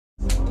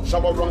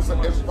Shabba Ranks the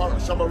Emperor,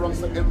 Shabba Ranks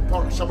the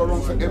Emperor, Shabba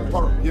Ranks the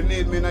Emperor. You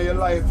need me in your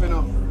life, you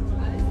know.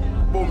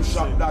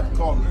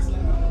 Boomshot.com.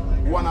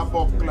 One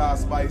above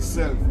class by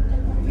itself.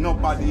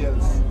 Nobody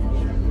else.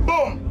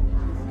 Boom!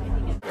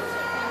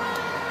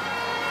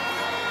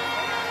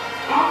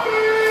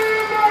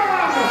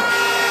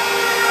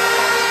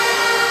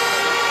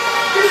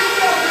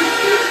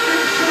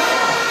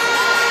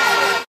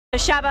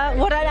 Shabba,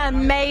 what an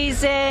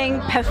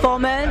amazing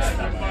performance.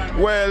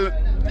 Well,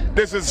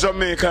 this is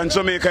Jamaica, and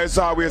Jamaica is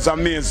always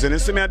amazing. You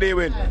see me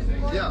doing?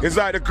 It's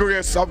like the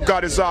grace of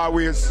God is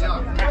always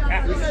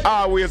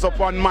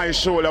upon my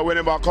shoulder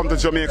whenever I come to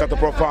Jamaica to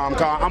perform.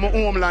 Cause I'm a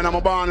homeland, I'm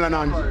a bornland,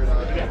 and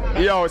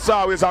yo, it's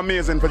always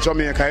amazing for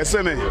Jamaica. You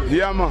see me?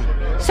 Yeah, man.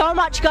 So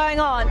much going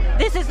on.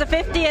 This is the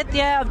 50th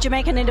year of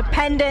Jamaican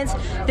independence.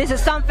 This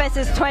is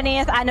Sumfest's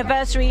 20th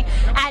anniversary,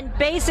 and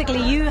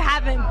basically you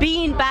haven't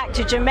been back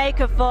to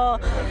Jamaica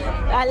for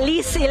at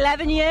least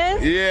 11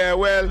 years. Yeah,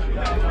 well,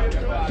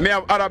 me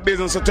have other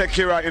business to take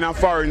care of in a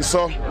foreign,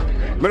 so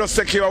me just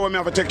take care of what me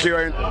have to take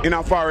care of in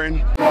a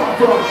foreign.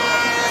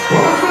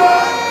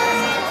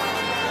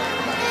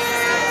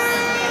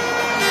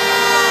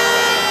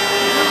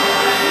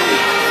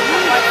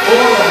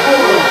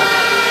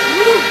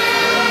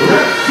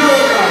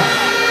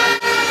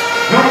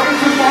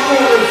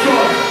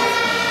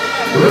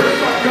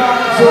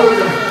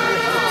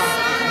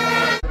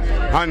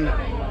 And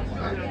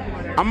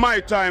at my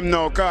time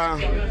now,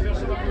 cause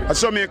I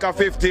Jamaica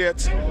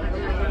 58,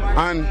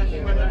 and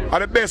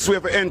the best way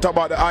to enter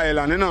about the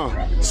island, you know,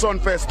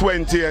 Sumfest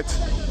 28.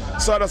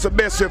 So that's the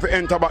best way to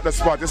enter about the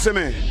spot, you see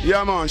me?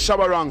 Yeah man,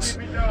 Shabba Ranks,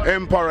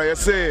 Emperor, you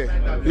see?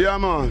 Yeah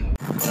man.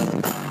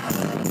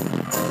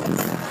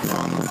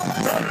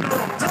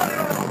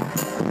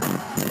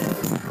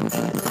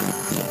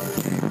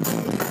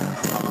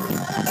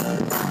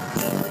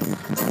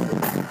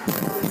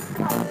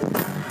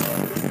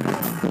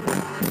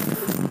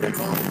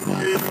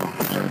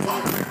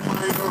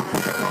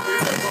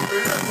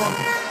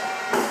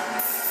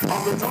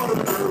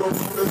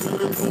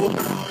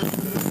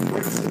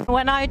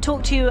 When I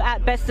talked to you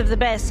at Best of the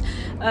Best,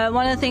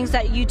 one of the things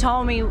that you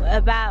told me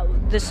about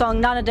the song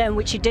None of Them,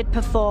 which you did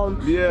perform,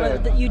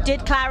 you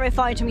did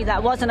clarify to me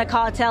that wasn't a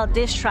Kartel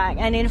diss track,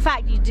 and in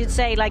fact you did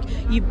say like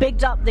you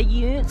bigged up the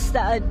youths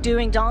that are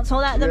doing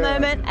dancehall at the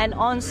moment, and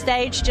on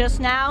stage just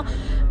now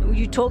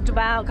you talked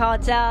about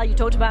Kartel, you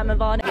talked about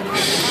Mavana.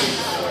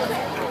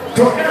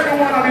 To every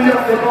one of the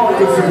younger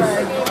artists,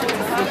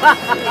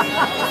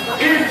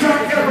 each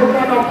and every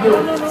one of you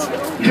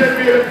give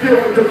me a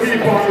deal to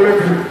keep on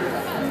living,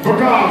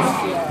 because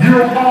you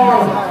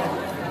are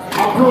a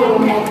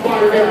grown up by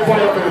the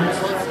environment.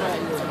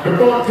 The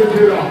Bounty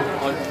Killer,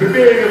 the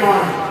Baby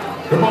Man,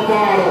 the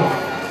Mavado,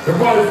 the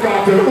Vybz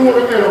Kartel, all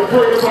the men of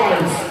great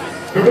vibes,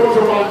 the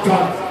Motor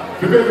Mountain,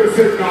 the Baby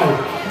Signal.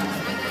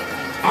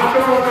 I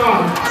know now,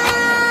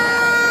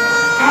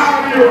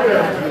 I'm here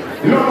there.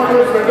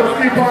 Just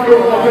keep on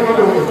doing what you're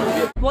doing.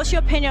 What's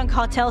your opinion on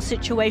Kartel's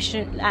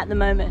situation at the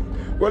moment?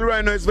 Well,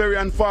 right now it's very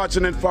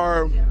unfortunate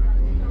for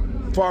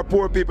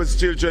poor people's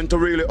children to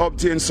really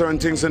obtain certain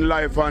things in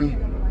life, and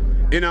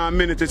in a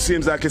minute it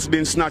seems like it's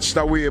been snatched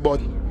away.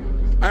 But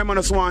I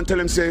just want to tell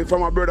him, say,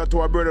 from a brother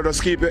to a brother,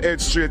 just keep your head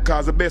straight,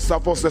 because the best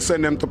of us, they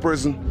send them to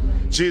prison.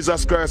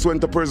 Jesus Christ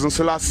went to prison,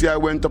 Selassie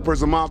went to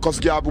prison, Marcus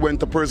Garvey went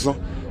to prison,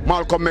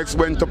 Malcolm X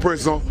went to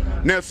prison,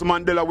 Nelson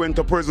Mandela went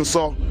to prison.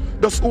 So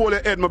just hold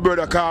your head, my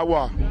brother,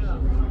 because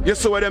you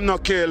see where them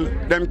not kill,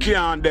 them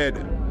can't dead.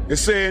 You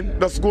saying?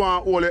 Just go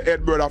and hold your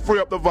head, brother. Free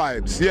up the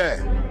vibes,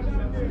 yeah.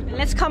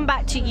 Let's come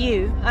back to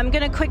you. I'm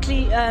going to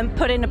quickly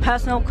put in a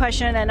personal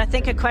question, and I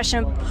think a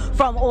question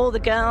from all the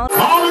girls.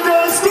 All the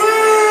girls scream!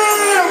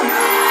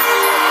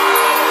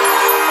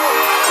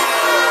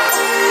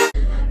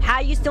 How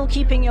are you still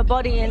keeping your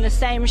body in the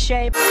same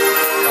shape?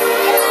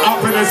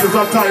 Happiness is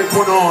a type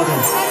on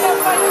order.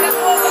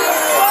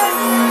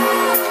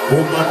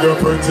 Woman, you're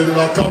pretty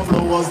like a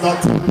flowers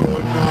that you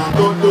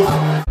don't do.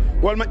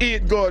 Well, I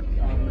eat good.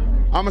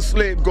 I'm a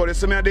sleep good. You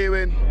see me a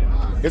doing?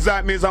 It's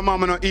like me as a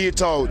mama no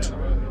eat out.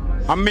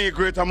 I make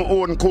it on my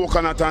own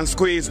coconut and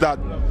squeeze that.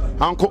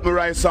 And cook my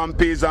rice and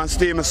peas and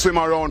steam and swim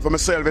around for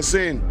myself, you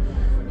see?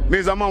 Me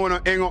as a mama no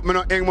hang up, me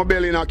no hang my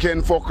belly in a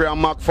Ken Fuckery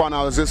and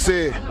McFunnels, you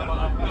see?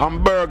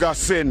 And burger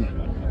sin.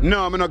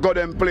 No, me no go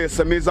them place.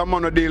 Me as a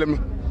man no deal with me.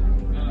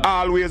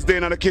 Always there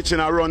in the kitchen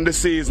I run the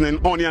seasoning,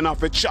 onion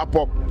off it chop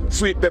up,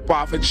 sweet pepper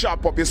off it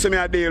chop up. You see me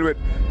I deal with,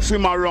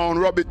 swim around,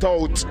 rub it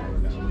out,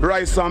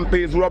 rice and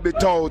peas, rub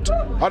it out.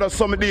 I just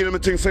some deal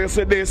with things. So you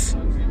see this,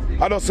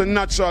 I just a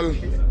natural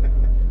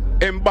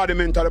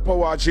embodiment of the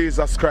power of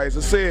Jesus Christ.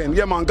 You see,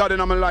 yeah man, God in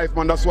my life,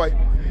 man. That's why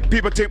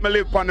people think me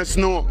live on the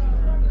snow,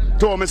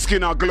 till my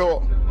skin a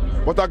glow.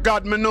 But a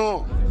God me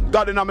know,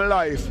 God in my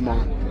life,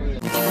 man.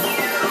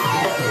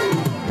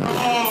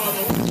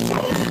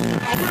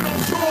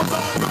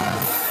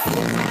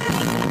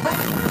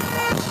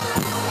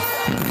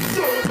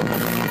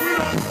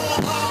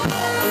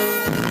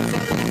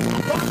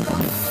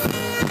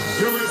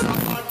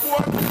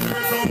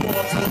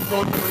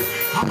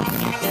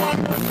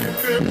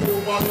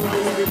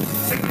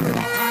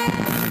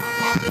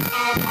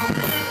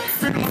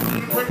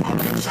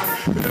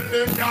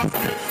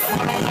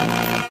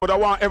 But I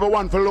want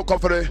everyone to look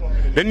up for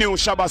the new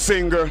Shabba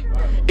singer,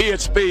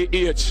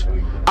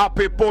 HPH,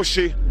 Happy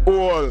Pushy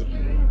All.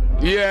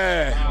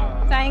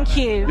 Yeah. Thank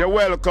you. You're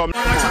welcome.